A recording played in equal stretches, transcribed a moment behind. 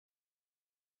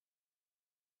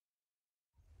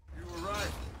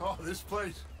this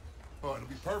place. Oh, it'll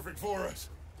be perfect for us.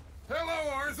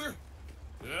 Hello, Arthur.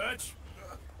 Dutch?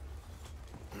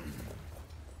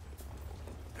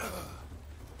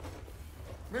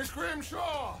 Miss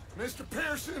Grimshaw, Mr.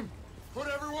 Pearson, put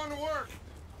everyone to work.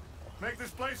 Make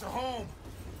this place a home.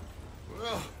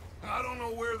 Well, I don't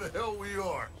know where the hell we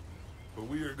are, but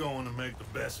we are going to make the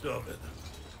best of it.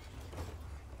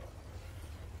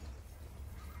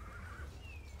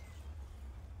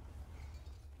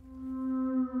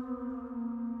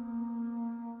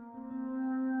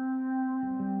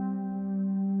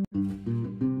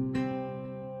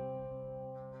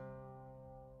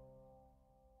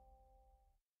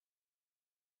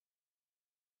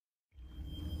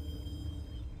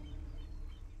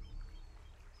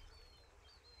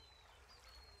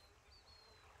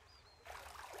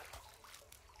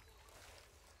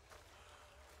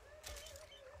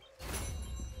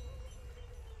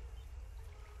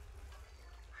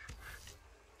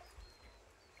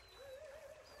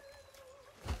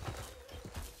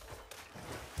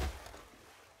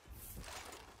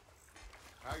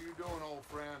 How you doing, old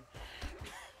friend?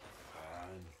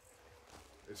 Fine.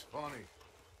 It's funny.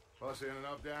 Us ending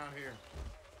up down here.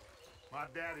 My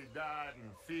daddy died in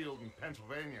a field in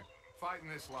Pennsylvania, fighting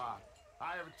this lot.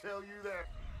 I ever tell you that?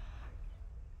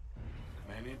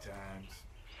 Many times.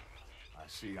 I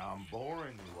see I'm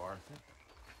boring you, Arthur.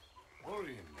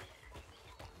 Worrying me.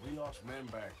 We lost men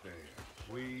back there.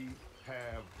 We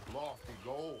have lofty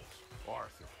goals,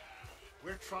 Arthur.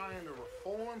 We're trying to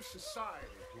reform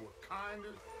society to a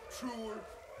kinder, truer,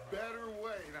 better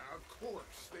way. Now, of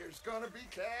course, there's gonna be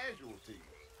casualties.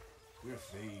 We're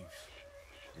thieves.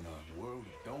 In a world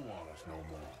that don't want us no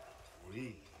more.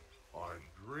 We are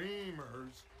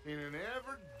dreamers in an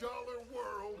ever duller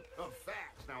world of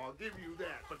facts. Now, I'll give you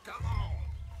that, but come on.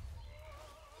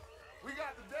 We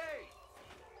got the day.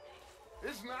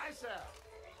 It's nice out.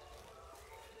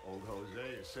 Old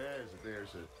Hosea says that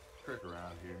there's a trick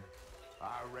around here.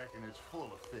 I reckon it's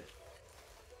full of fish.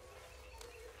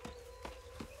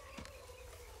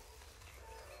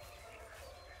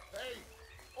 Hey,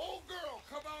 old girl,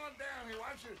 come on down here. Why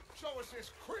don't you show us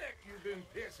this creek you've been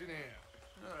pissing in?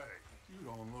 Hey, you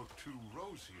don't look too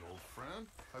rosy, old friend.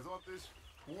 I thought this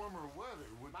warmer weather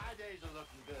would... My days are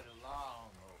looking good and long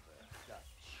over,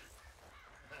 Dutch.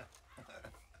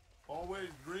 Always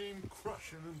dream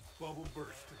crushing and bubble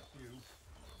bursting, you.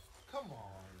 Come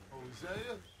on,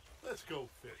 Hosea. Let's go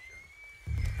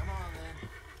fishing. Come on, then.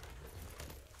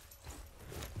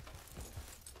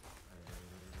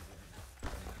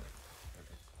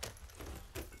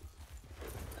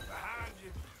 Behind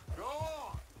you. Go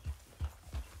on.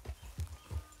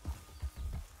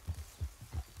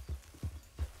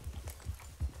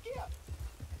 Yeah.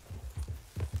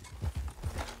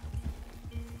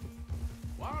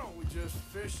 Why don't we just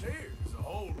fish here? There's a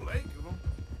whole lake of them.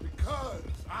 Because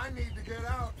I need to get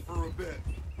out for a bit.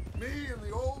 Me and the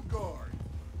old guard.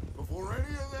 Before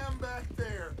any of them back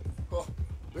there, oh,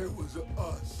 there was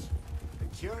us.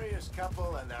 A curious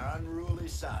couple and their unruly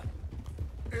son.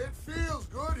 It feels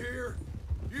good here.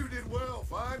 You did well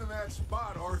finding that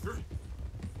spot, Arthur.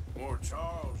 More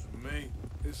Charles than me.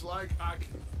 It's like I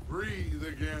can breathe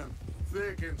again,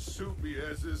 thick and soupy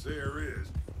as this air is.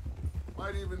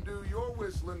 Might even do your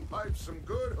whistling pipes some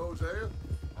good, Hosea.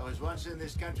 I was once in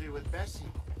this country with Bessie.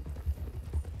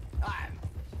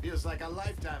 Feels like a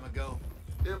lifetime ago.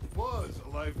 It was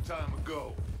a lifetime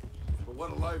ago. But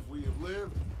what a life we have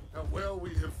lived, how well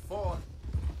we have fought,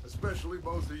 especially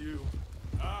both of you.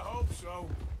 I hope so.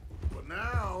 But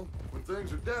now, when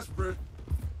things are desperate,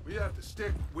 we have to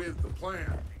stick with the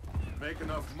plan. Make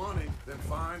enough money, then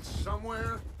find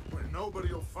somewhere where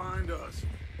nobody will find us.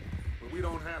 Where we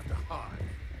don't have to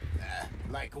hide.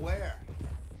 Like where?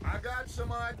 I got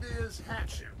some ideas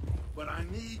hatching, but I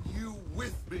need you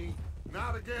with me,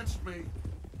 not against me.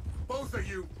 Both of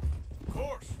you. Of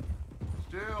course.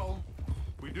 Still,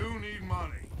 we do need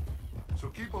money. So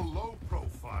keep a low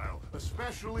profile,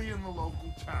 especially in the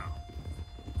local town.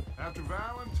 After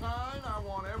Valentine, I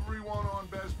want everyone on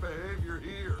best behavior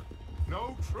here.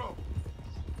 No trouble.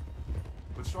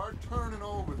 But start turning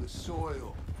over the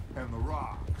soil and the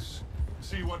rocks.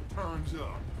 See what turns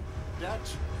up.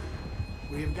 Dutch,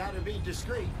 we've got to be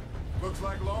discreet. Looks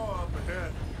like law up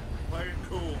ahead. Play it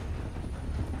cool.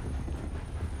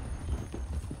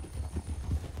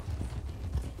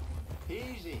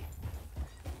 Easy.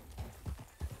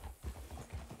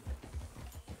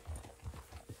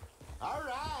 All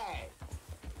right.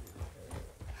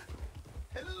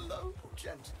 Hello,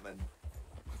 gentlemen.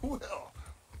 Well,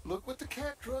 look what the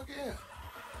cat drug in.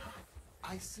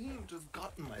 I seem to have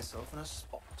gotten myself in a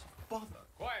spot of bother.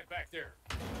 Quiet back there.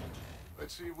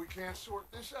 Let's see if we can't sort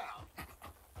this out.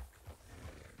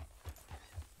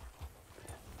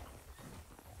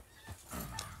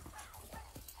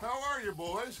 How are you,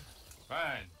 boys?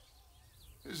 Fine.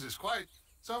 This is quite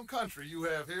some country you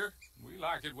have here. We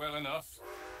like it well enough.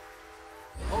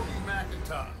 Hoagie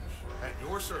McIntosh, at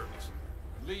your service.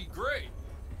 Lee Gray.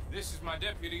 This is my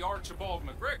deputy Archibald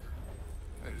McGregor.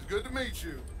 It is good to meet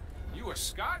you. You a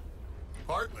Scot?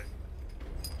 Partly.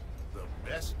 The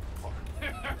best part.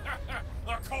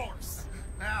 Of course.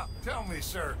 Now, tell me,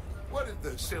 sir, what did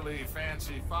the silly,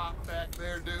 fancy fop back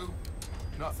there do?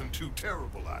 Nothing too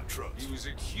terrible, I trust. He was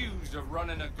accused of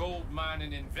running a gold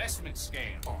mining investment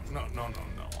scam. Oh, no.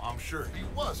 I'm sure he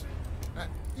wasn't.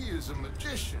 He is a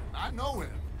magician. I know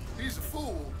him. He's a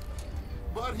fool,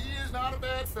 but he is not a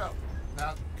bad fellow.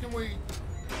 Now, can we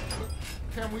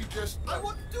just... I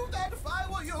wouldn't do that if I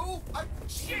were you.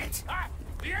 Shit!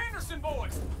 The Anderson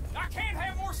boys! I can't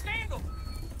have more scandal!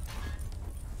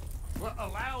 Well,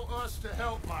 allow us to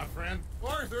help, my friend.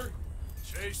 Arthur,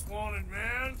 Chase wanted,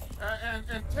 man.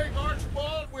 and take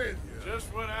Archibald with you.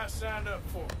 Just what I signed up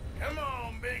for. Come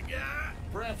on, big guy.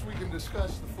 Perhaps we can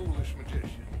discuss the foolish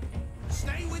magician.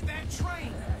 Stay with that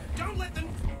train. Don't let them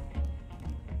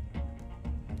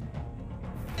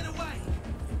get away.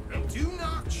 Do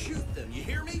not shoot them. You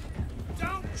hear me?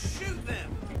 Don't shoot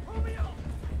them. Pull me up.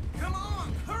 Come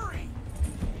on, hurry.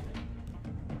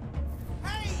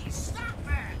 Hey, stop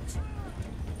that.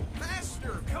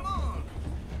 Faster, come on.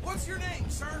 What's your name,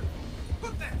 sir?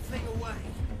 Put that thing away.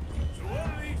 So what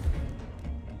are these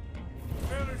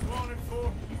fellas wanted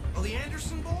for? Oh, the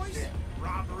Anderson boys? Yeah.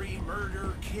 Robbery,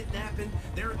 murder, kidnapping.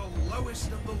 They're the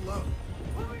lowest of the low.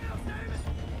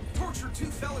 Tortured two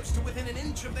fellas to within an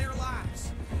inch of their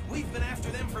lives. We've been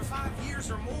after them for 5 years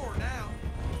or more now.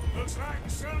 Looks like the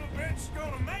son of a bitch is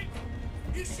gonna make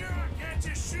it. You sure I can't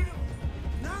just shoot him?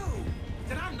 No,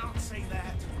 did I not say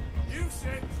that? You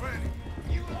said plenty.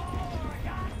 You are a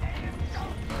goddamn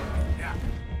joke. Yeah.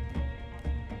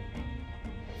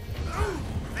 Ooh,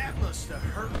 that must have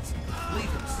hurt.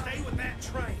 Leave them. Stay with that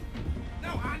train.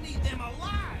 No, I need them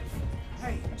alive.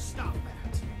 Hey, stop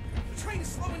that. The train is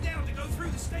slowing down to go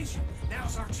through the station.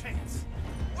 Now's our chance.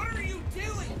 What are you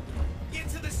doing? Get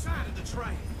to the side of the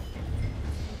train.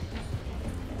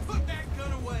 Put that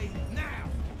gun away now.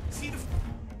 See the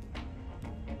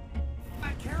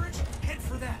that carriage? Head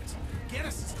for that. Get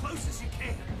us as close as you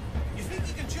can. You think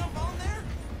you can jump on there?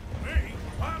 Me?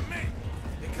 Why me?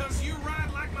 Because you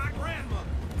ride like my grandmother.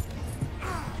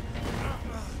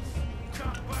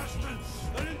 Cop bastards!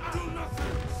 I didn't do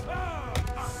nothing!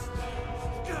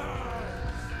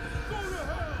 Go to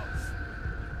hell!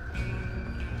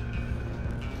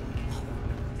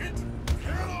 Get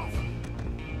off!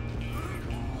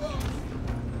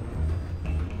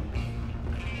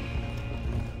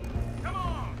 Come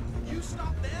on! You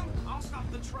stop them, I'll stop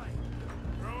the train.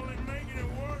 You're only making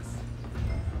it worse.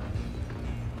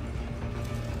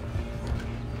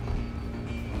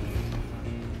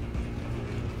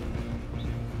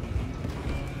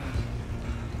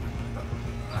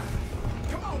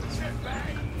 Come on,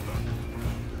 shitbag!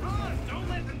 Run! Don't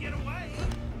let them get away!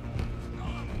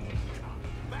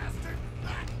 Bastard!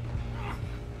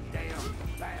 Damn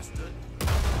bastard!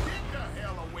 Get the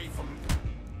hell away from me!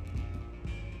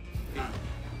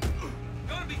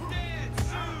 Gonna be dead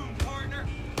soon, partner!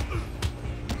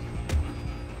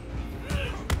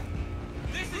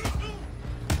 This is...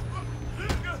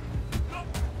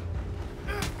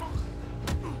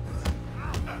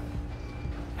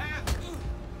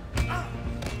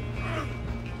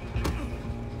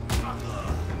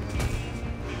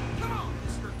 Come on,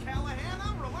 Mr. Callahan,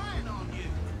 I'm relying on you.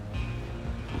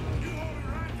 You hold it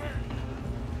right there.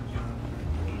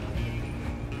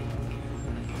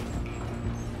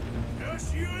 Just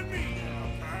you and me now,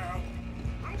 pal.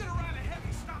 I'm gonna ride ahead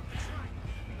and stop the train.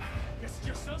 Guess it's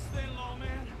just us then,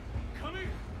 lawman. Come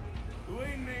here. We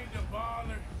ain't need to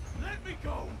bother. Let me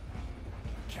go.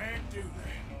 Can't do that.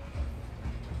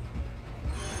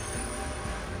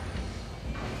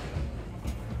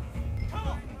 Come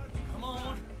on! Come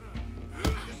on!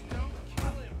 Just don't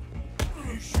kill him.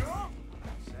 You sure?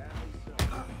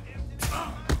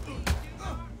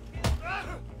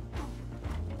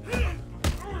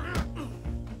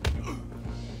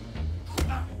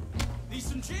 Need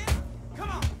some gin? Come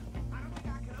on! I don't think I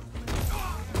can open it.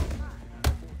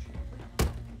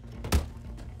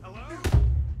 Hello?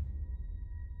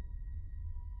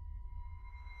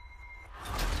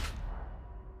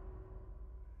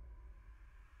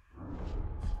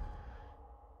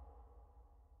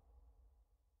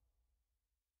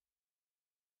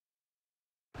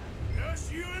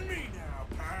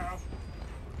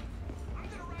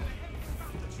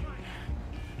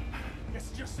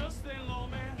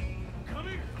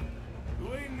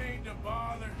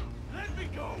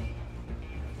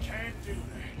 do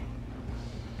that.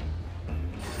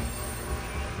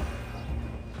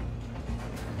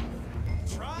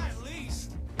 Try at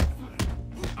least.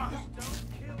 Don't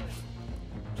kill it.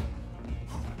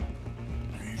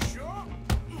 Are you sure?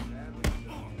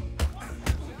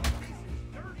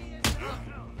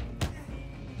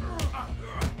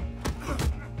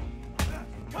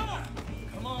 Come on!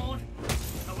 Come on!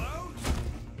 Hello?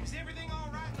 Is everything all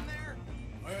right in there?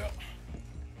 Well,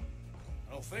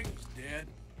 I don't think he's dead.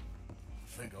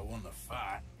 I think I won the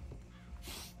fight.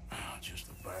 Just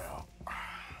about.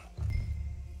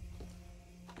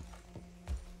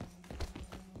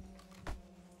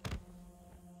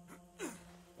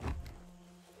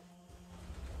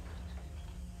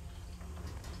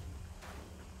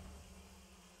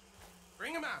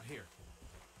 Bring him out here.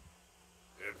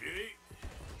 Deputy,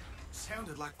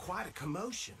 Sounded like quite a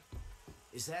commotion.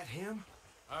 Is that him?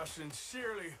 I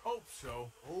sincerely hope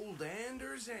so. Old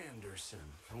Anders Anderson.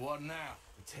 So what now?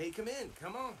 Take him in,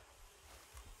 come on.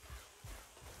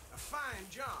 A fine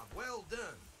job, well done.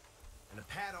 And a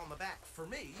pat on the back for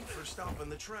me for stopping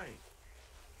the train.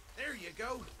 There you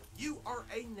go. You are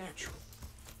a natural.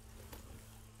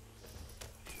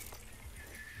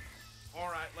 All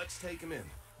right, let's take him in.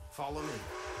 Follow me.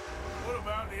 What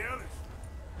about the others?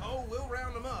 Oh, we'll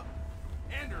round them up.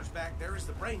 Anders back there is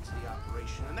the brains of the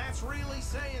operation, and that's really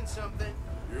saying something.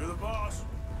 You're the boss.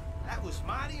 That was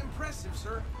mighty impressive,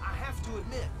 sir. I have to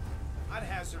admit. I'd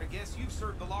hazard a guess you've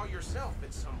served the law yourself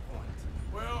at some point.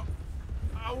 Well,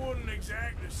 I wouldn't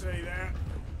exactly say that.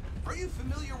 Are you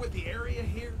familiar with the area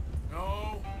here?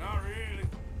 No, not really.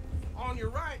 On your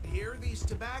right here, these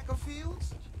tobacco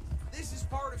fields? This is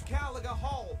part of Caliga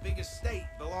Hall, big estate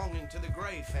belonging to the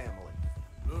Gray family.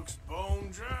 Looks bone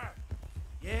dry.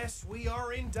 Yes, we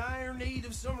are in dire need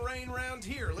of some rain round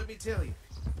here, let me tell you.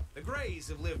 The Grays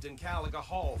have lived in Caliga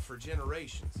Hall for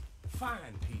generations.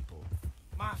 Fine people.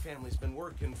 My family's been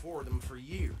working for them for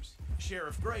years.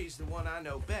 Sheriff Gray's the one I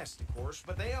know best, of course,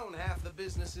 but they own half the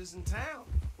businesses in town.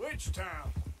 Which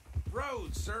town?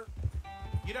 Rhodes, sir.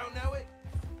 You don't know it?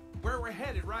 Where we're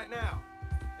headed right now.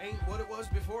 Ain't what it was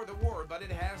before the war, but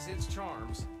it has its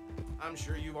charms. I'm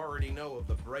sure you already know of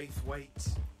the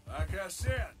Braithwaites. Like I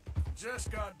said,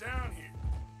 just got down here.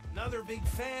 Another big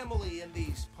family in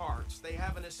these parts. They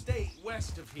have an estate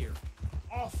west of here.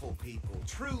 Awful people,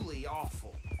 truly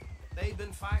awful. They've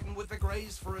been fighting with the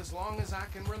Grays for as long as I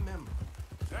can remember.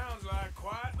 Sounds like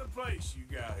quite the place you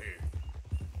got here.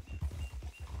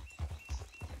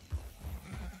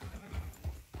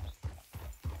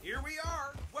 Here we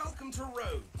are. Welcome to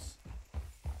Rhodes.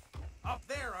 Up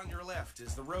there on your left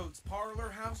is the Rhodes Parlor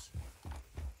House.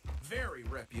 Very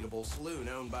reputable saloon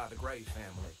owned by the Gray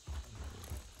family.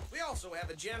 We also have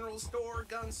a general store,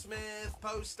 gunsmith,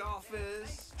 post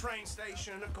office, train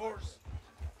station, of course.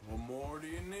 What more do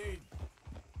you need?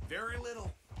 Very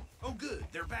little. Oh, good,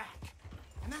 they're back.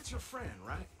 And that's your friend,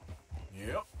 right?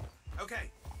 Yep.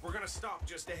 Okay, we're gonna stop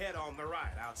just ahead on the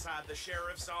right, outside the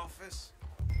sheriff's office.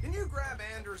 Can you grab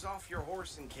Anders off your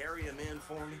horse and carry him in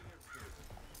for me?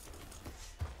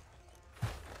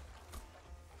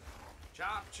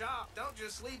 Chop, chop. Don't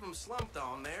just leave him slumped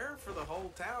on there for the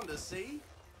whole town to see.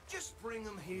 Just bring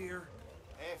him here.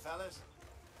 Hey, fellas.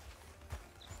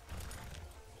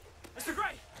 Mr.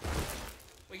 Gray!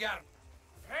 We got him.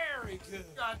 Very good.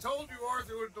 I told you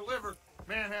Arthur would deliver.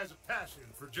 Man has a passion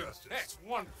for justice. That's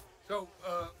wonderful. So,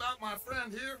 about my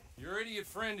friend here? Your idiot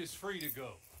friend is free to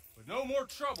go. But no more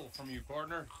trouble from you,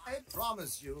 partner. I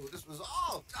promise you, this was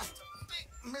all just a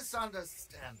big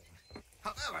misunderstanding.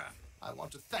 However, I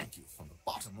want to thank you from the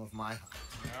bottom of my heart.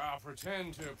 I'll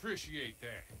pretend to appreciate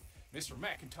that. Mr.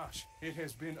 McIntosh, it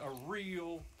has been a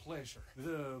real pleasure.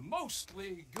 The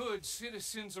mostly good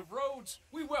citizens of Rhodes,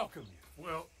 we welcome you.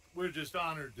 Well, we're just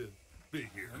honored to be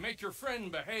here. And make your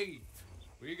friend behave.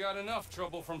 We got enough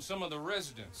trouble from some of the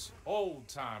residents,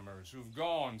 old-timers who've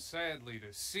gone, sadly,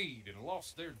 to seed and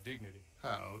lost their dignity.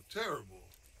 How terrible.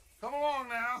 Come along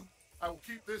now. I will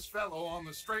keep this fellow on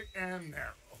the straight and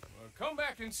narrow. Come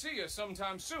back and see us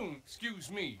sometime soon.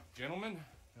 Excuse me, gentlemen.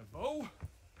 Bo,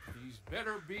 these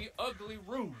better be ugly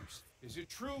rumors. Is it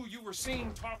true you were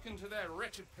seen talking to that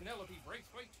wretched Penelope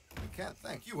Braithwaite? I can't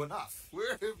thank you enough.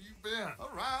 Where have you been?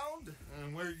 Around,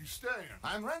 And where are you staying?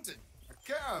 I'm renting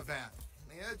a caravan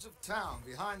on the edge of town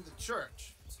behind the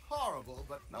church. It's horrible,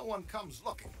 but no one comes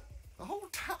looking. The whole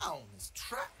town is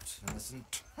trapped in this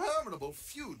interminable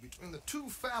feud between the two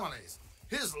families.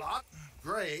 His lot,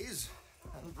 Gray's,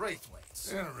 and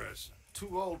Braithwaite's. Interesting.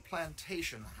 Two old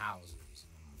plantation houses,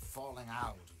 and falling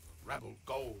out of the rebel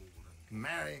gold, and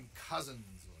marrying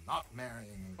cousins or not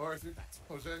marrying. Arthur,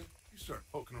 Jose, you start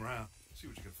poking around. See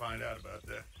what you can find out about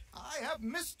that. I have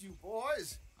missed you,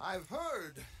 boys. I've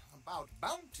heard about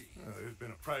bounty. There's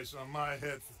been a price on my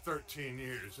head for 13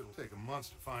 years. It'll take a month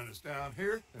to find us down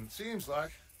here, and it seems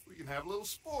like we can have a little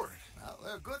sport. Well,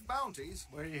 they're good bounties.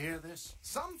 Where do you hear this?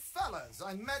 Some fellas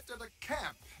I met at a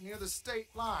camp near the state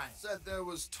line said there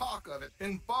was talk of it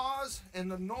in bars in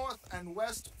the north and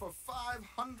west for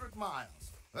 500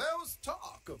 miles. There was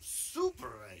talk of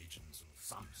super agents of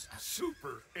some sort.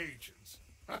 Super agents.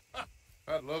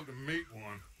 I'd love to meet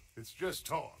one. It's just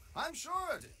talk. I'm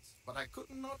sure it is, but I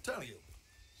couldn't not tell you.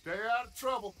 Stay out of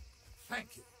trouble.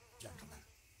 Thank you, gentlemen.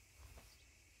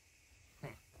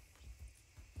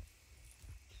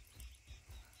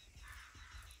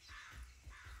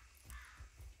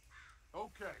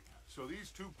 Okay, so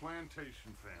these two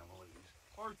plantation families.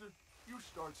 Arthur, you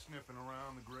start sniffing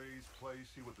around the Gray's place,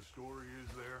 see what the story is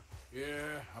there.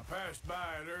 Yeah, I passed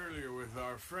by it earlier with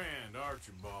our friend,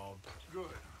 Archibald. Good.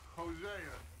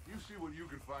 Hosea, you see what you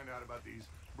can find out about these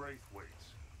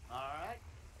Braithwaites. All right.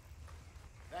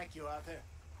 Thank you, Arthur.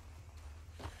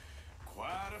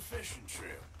 Quite a fishing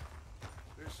trip.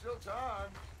 There's still time.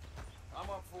 I'm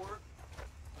up for it.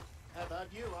 How about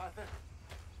you, Arthur?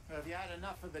 Or have you had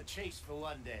enough of the chase for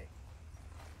one day?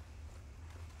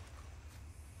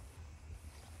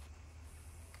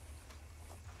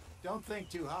 Don't think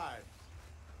too hard.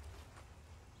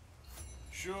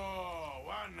 Sure,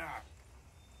 why not?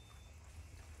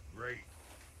 Great.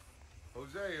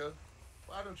 Hosea,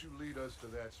 why don't you lead us to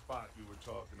that spot you were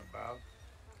talking about?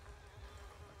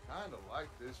 I kind of like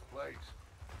this place.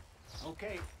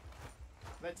 Okay.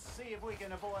 Let's see if we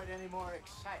can avoid any more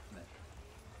excitement.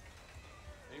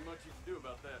 Ain't much you can do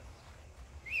about that.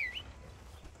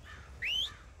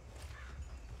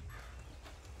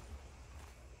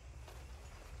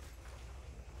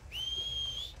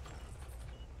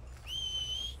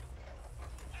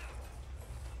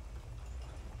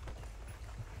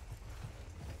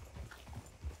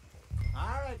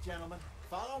 All right, gentlemen.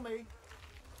 Follow me.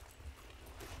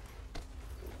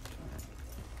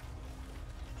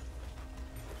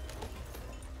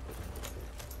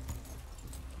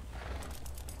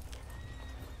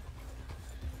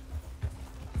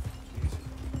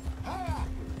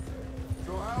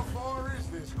 So how far is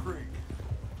this creek?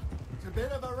 It's a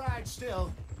bit of a ride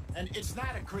still, and it's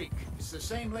not a creek. It's the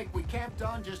same lake we camped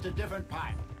on, just a different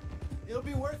pipe. It'll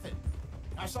be worth it.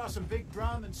 I saw some big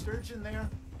drum and sturgeon there.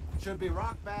 Should be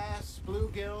rock bass,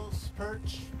 bluegills,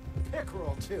 perch,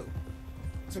 pickerel too.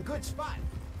 It's a good spot.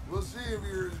 We'll see if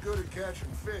you're as good at catching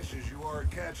fish as you are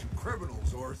at catching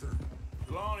criminals, Arthur.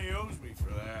 Lonnie owes me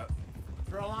for that.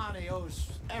 Trelawney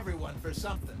owes everyone for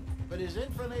something, but his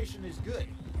information is good.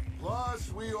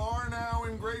 Plus, we are now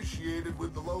ingratiated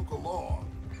with the local law.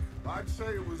 I'd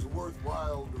say it was a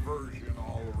worthwhile diversion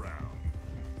all around.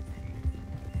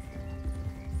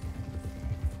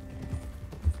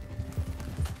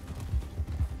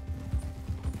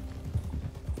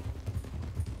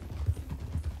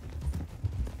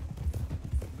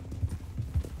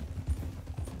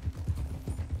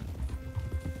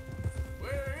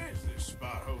 Where is this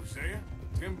spot, Hosea?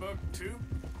 Timbuktu?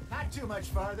 Not too much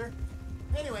farther.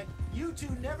 Anyway, you two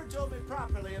never told me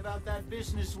properly about that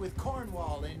business with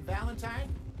Cornwall in Valentine.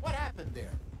 What happened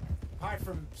there? Apart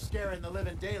from scaring the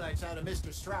living daylights out of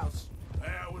Mr. Strauss.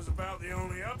 That was about the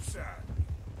only upside.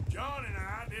 John and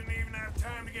I didn't even have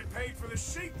time to get paid for the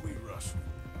sheep we rustled.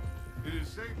 It is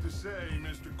safe to say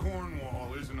Mr.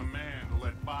 Cornwall isn't a man to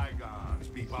let bygones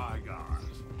be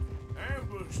bygones.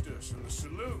 Ambushed us in the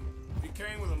saloon. He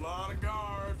came with a lot of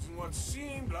guards and what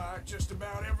seemed like just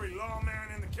about every lawman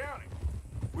in the county.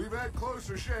 We've had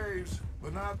closer shaves,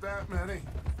 but not that many.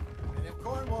 And if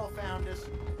Cornwall found us,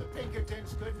 the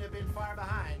Pinkertons couldn't have been far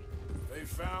behind. They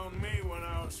found me when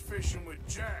I was fishing with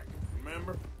Jack,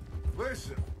 remember?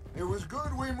 Listen, it was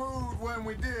good we moved when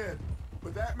we did,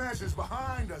 but that mess is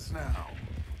behind us now.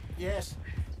 Yes.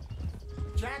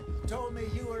 Jack told me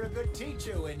you were a good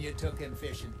teacher when you took him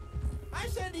fishing. I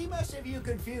said he must have you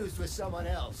confused with someone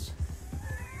else.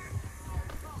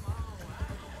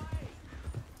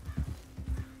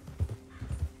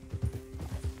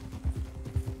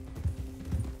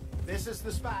 This is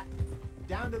the spot.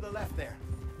 Down to the left there.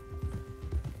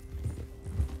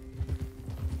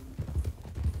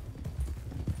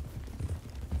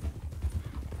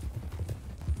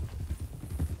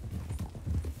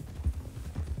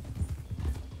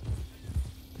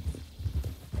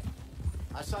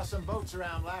 I saw some boats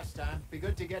around last time. Be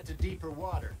good to get to deeper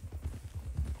water.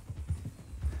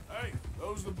 Hey,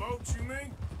 those the boats you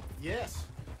mean? Yes.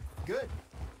 Good.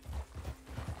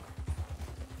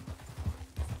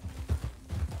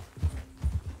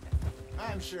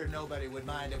 I'm sure nobody would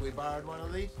mind if we borrowed one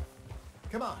of these.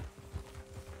 Come on.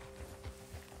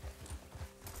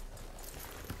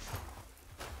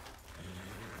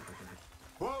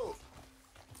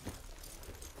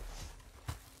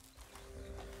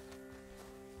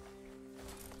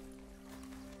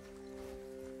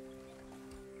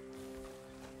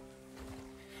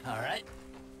 All right.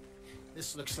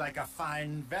 This looks like a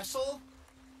fine vessel.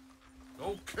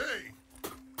 Okay.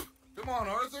 Come on,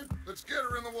 Arthur. Let's get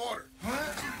her in the water.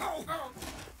 Oh,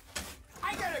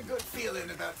 I got a good feeling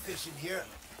about fishing here.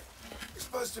 There's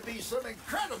supposed to be some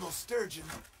incredible sturgeon.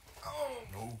 Oh,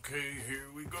 Okay, here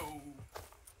we go.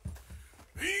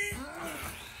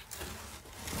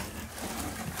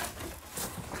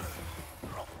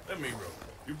 Let me row.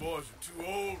 You boys are too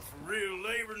old for real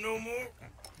labor no more.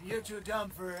 You're too dumb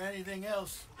for anything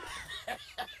else.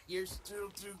 You're still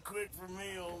too quick for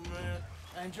me, old man.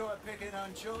 I enjoy picking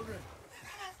on children.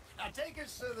 Now take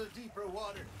us to the deeper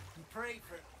water and pray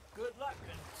for good luck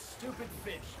and stupid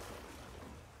fish.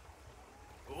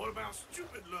 But what about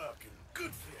stupid luck and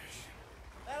good fish?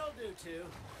 That'll do, too.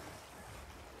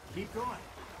 Keep going.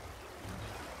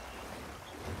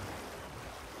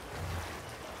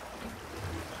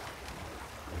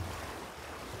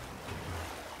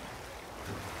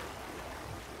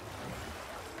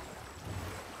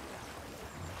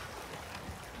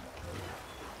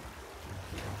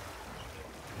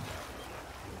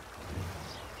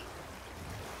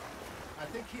 I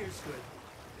think here's good.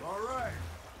 All right.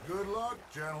 Good luck,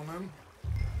 gentlemen.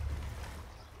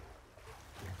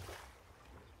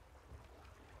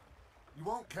 You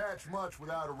won't catch much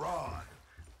without a rod.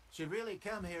 Should really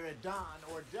come here at dawn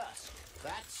or dusk.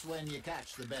 That's when you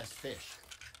catch the best fish.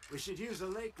 We should use a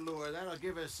lake lure. That'll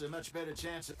give us a much better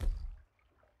chance of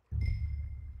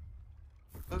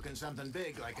hooking something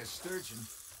big like a sturgeon.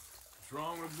 What's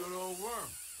wrong with good old worm?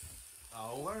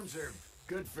 Oh, worms are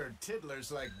good for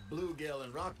tiddlers like bluegill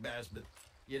and rock bass, but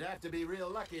you'd have to be real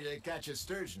lucky to catch a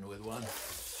sturgeon with one.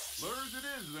 Lures it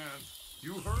is, then.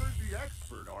 You heard the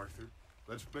expert, Arthur.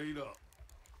 Let's bait up.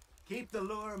 Keep the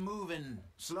lure moving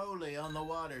slowly on the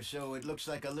water so it looks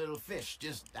like a little fish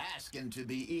just asking to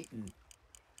be eaten.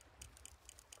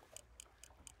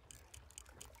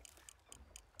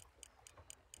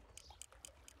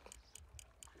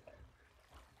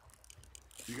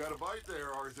 You got a bite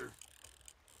there, Arthur.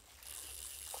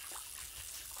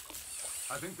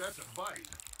 I think that's a bite.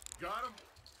 Got him?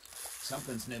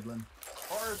 Something's nibbling.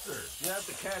 Arthur, you have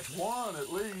to catch one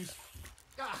at least.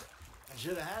 Ah, I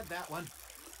should have had that one.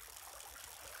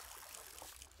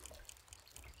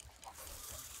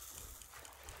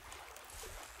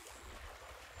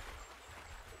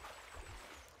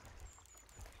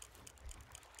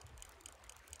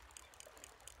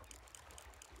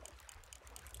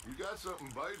 You got something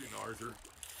biting, Arthur.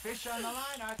 Fish on the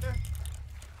line, Arthur.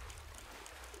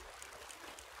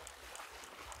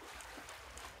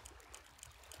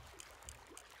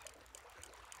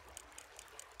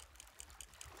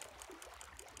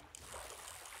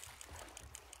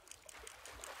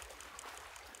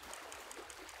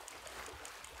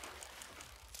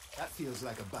 That feels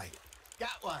like a bite. Got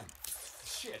one.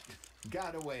 Shit.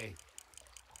 Got away.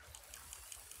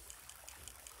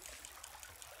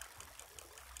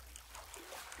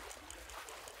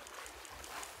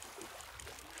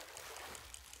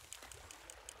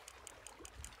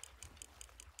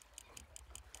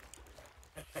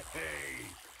 Hey,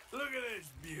 look at this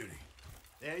beauty.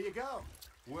 There you go.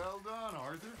 Well done,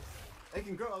 Arthur. They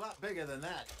can grow a lot bigger than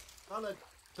that. Fella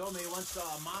told me he once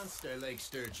saw a monster lake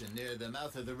sturgeon near the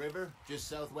mouth of the river, just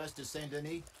southwest of Saint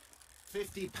Denis.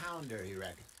 50-pounder, he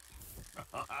reckoned.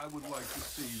 I would like to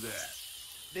see that.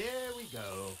 There we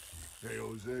go. Hey,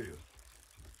 Hosea, you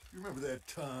remember that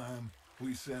time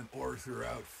we sent Arthur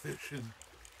out fishing?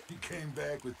 He came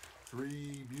back with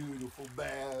 3 beautiful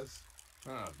bass.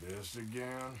 Not this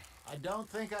again. I don't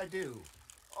think I do.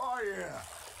 Oh, yeah,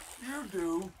 you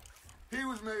do. He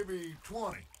was maybe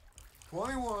 20,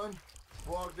 21,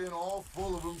 walked in all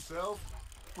full of himself.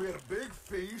 We had a big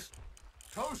feast,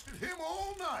 toasted him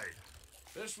all night.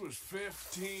 This was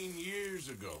 15 years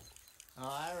ago. Oh,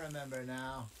 I remember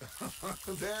now.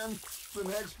 Then, the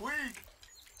next week,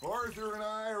 Arthur and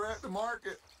I are at the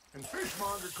market, and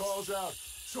Fishmonger calls out,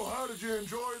 "So how did you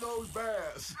enjoy those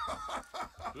bass?"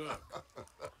 Look,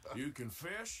 you can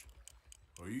fish,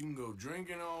 or you can go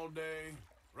drinking all day,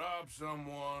 rob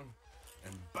someone,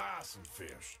 and buy some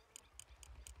fish.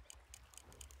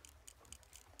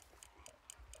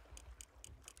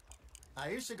 I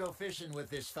used to go fishing with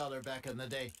this feller back in the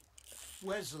day.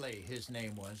 Wesley, his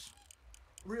name was.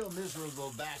 Real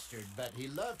miserable bastard, but he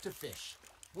loved to fish.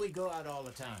 We go out all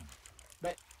the time.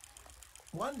 But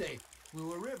one day, we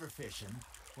were river fishing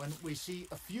when we see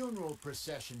a funeral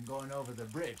procession going over the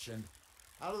bridge, and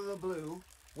out of the blue,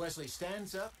 Wesley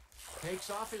stands up, takes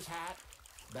off his hat,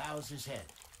 bows his head.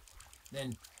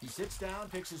 Then he sits down,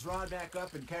 picks his rod back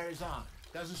up, and carries on.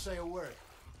 Doesn't say a word.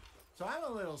 So I'm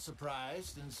a little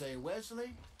surprised and say,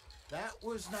 "Wesley, that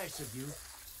was nice of you,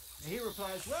 He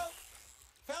replies, well,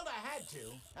 felt I had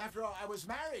to. After all, I was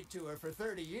married to her for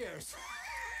 30 years.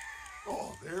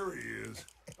 Oh, there he is.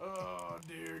 Oh,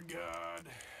 dear God.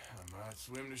 I might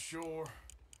swim to shore.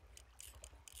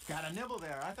 Got a nibble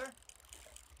there, Arthur?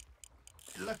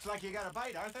 It looks like you got a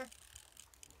bite, Arthur.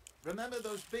 Remember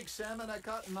those big salmon I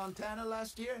caught in Montana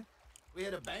last year? We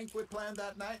had a banquet planned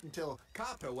that night until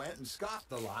Copper went and scoffed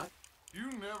the lot.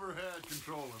 You never had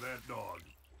control of that dog.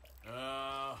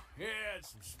 He had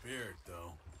some spirit,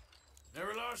 though.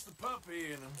 Never lost the puppy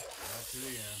in him. Right to the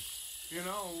end. You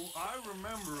know, I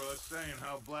remember us saying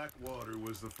how Blackwater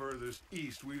was the furthest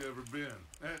east we'd ever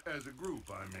been. As a group,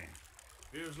 I mean.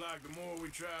 Feels like the more we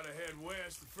try to head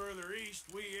west, the further east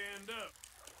we end up.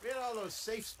 We had all those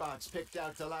safe spots picked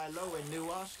out to lie low in New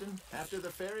Austin after the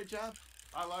ferry job.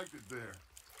 I liked it there.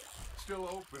 Still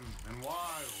open and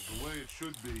wild, the way it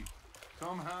should be.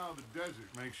 Somehow the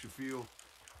desert makes you feel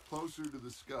closer to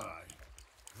the sky.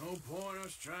 No point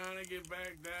us trying to get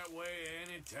back that way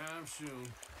anytime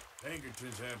soon.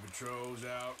 Pinkertons had patrols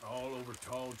out all over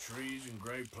tall trees and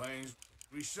Great Plains.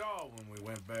 We saw when we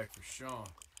went back for Sean.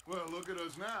 Well, look at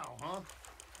us now, huh?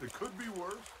 It could be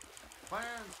worse. Plans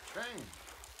change.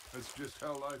 That's just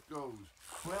how life goes.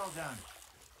 Well done.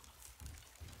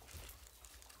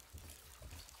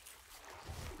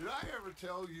 Did I ever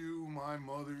tell you my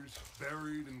mother's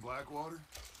buried in Blackwater?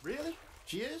 Really?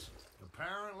 She is?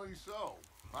 Apparently so.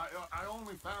 I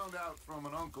only found out from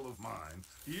an uncle of mine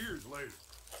years later.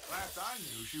 Last I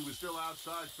knew, she was still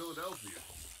outside Philadelphia.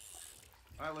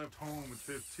 I left home at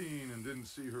 15 and didn't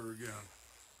see her again.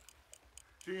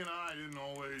 She and I didn't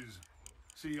always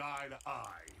see eye to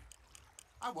eye.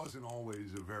 I wasn't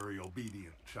always a very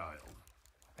obedient child.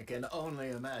 I can only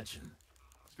imagine.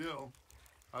 Still,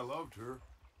 I loved her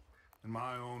in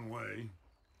my own way,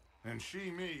 and she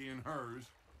me in hers.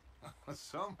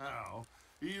 Somehow,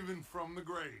 even from the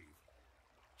grave,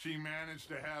 she managed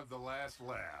to have the last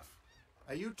laugh.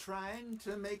 Are you trying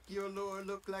to make your lure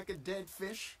look like a dead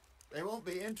fish? They won't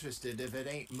be interested if it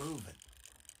ain't moving.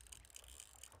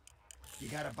 You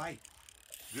got a bite.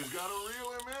 Just gotta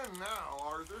reel him in now,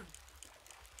 Arthur.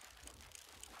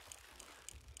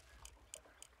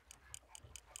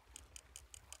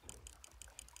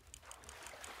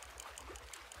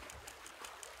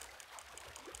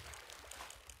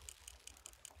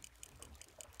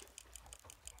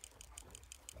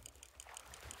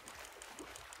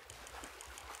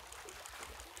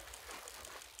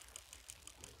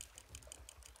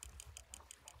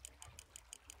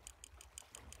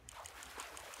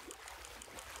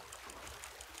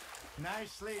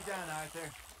 Nicely done, Arthur.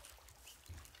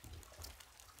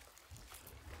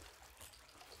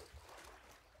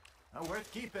 Oh,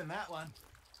 worth keeping, that one.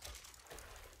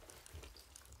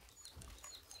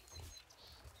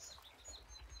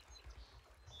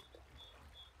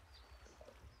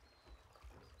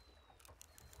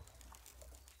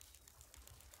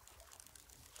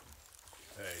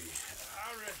 Hey,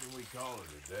 I reckon we call it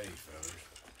a day, fellas.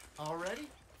 Already?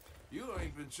 You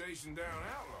ain't been chasing down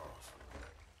outlaws.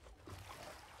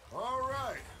 All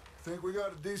right. Think we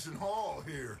got a decent haul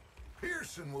here.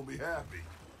 Pearson will be happy.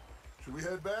 Should we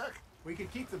head back? We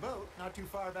could keep the boat, not too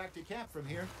far back to camp from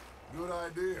here. Good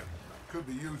idea. Could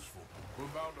be useful. What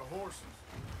about the horses?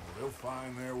 They'll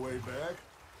find their way back.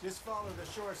 Just follow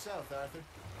the shore south, Arthur.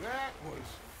 That was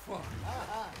fun.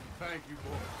 Thank you,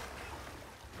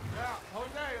 boys. Now,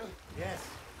 Hosea, Yes.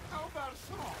 how about a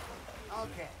song?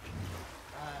 Okay.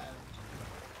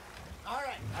 All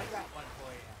right, I got one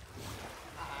for you.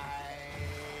 I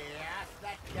asked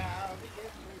that gal to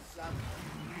give me some.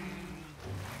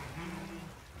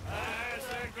 I asked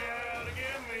that gal to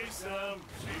give me some.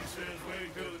 She says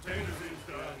wait till the taters is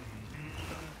done.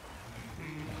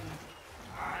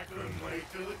 I couldn't wait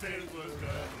till the taters was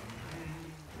done.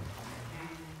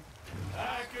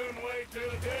 I couldn't wait till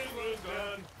the taters was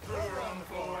done. Threw her on the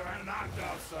floor and knocked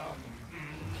off some.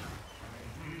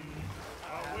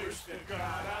 I wish to God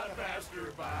I'd passed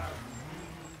her by.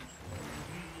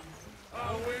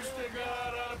 I wish to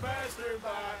God I'd passed her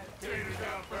by. Taters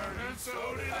got burned and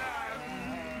so did I.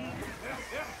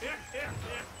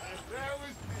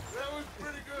 That was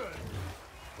pretty good.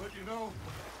 But you know,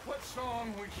 what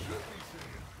song we should be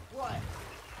singing? What?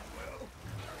 Well,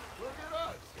 look at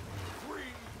us.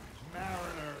 Three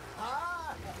mariners.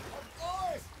 Ah, of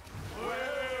course.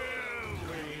 Well,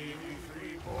 we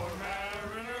three poor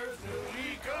mariners,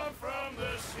 we come from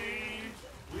the seas.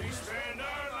 We spend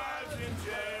our lives in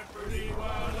jeopardy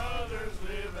while others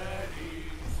live at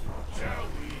ease. Shall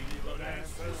we go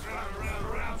dance this round, round,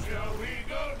 round? Shall we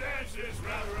go dance this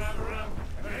round, round, round?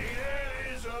 Hey,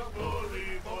 there is a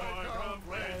bully boy, come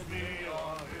pledge me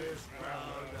on this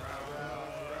ground, round,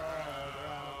 round, round.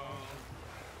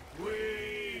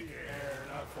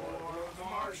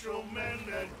 partial men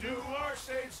that do our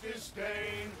state's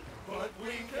disdain. But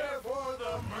we care for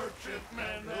the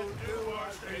merchantmen who do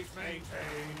our states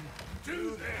maintain.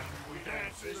 To them we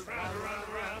dance this round, around,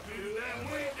 around. To them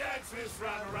we dance this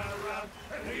round, around, around.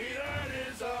 And he that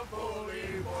is a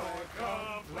bully boy,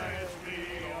 come pledge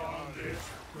me on this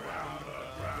ground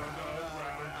up, ground up,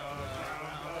 ground up,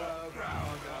 ground up,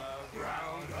 ground up,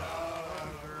 ground up.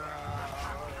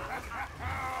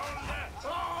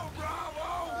 Oh,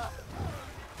 bravo!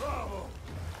 Bravo!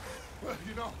 Well,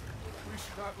 you know, we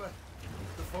should not let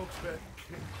the folks back in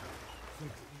camp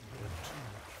think that we had too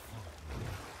much fun.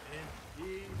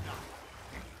 Indeed not.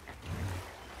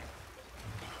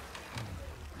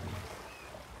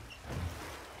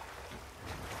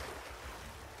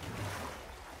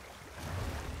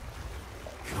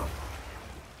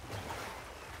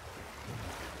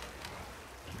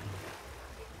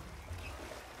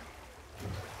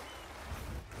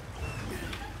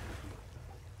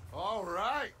 All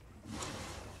right.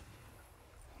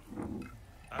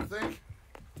 I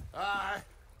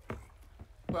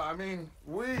think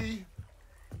we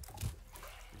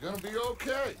are gonna be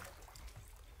okay.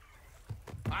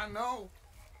 I know.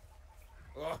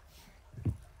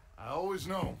 I always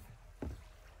know.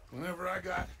 Whenever I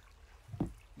got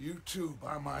you two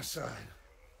by my side,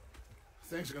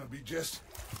 things are gonna be just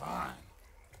fine.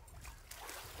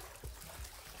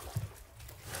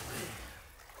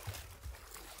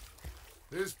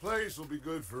 This place will be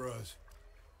good for us.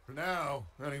 For now,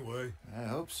 anyway. I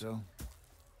hope so.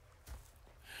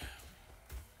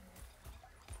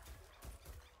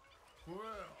 Well,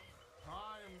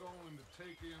 I am going to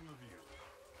take in the view.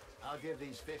 I'll give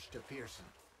these fish to Pearson.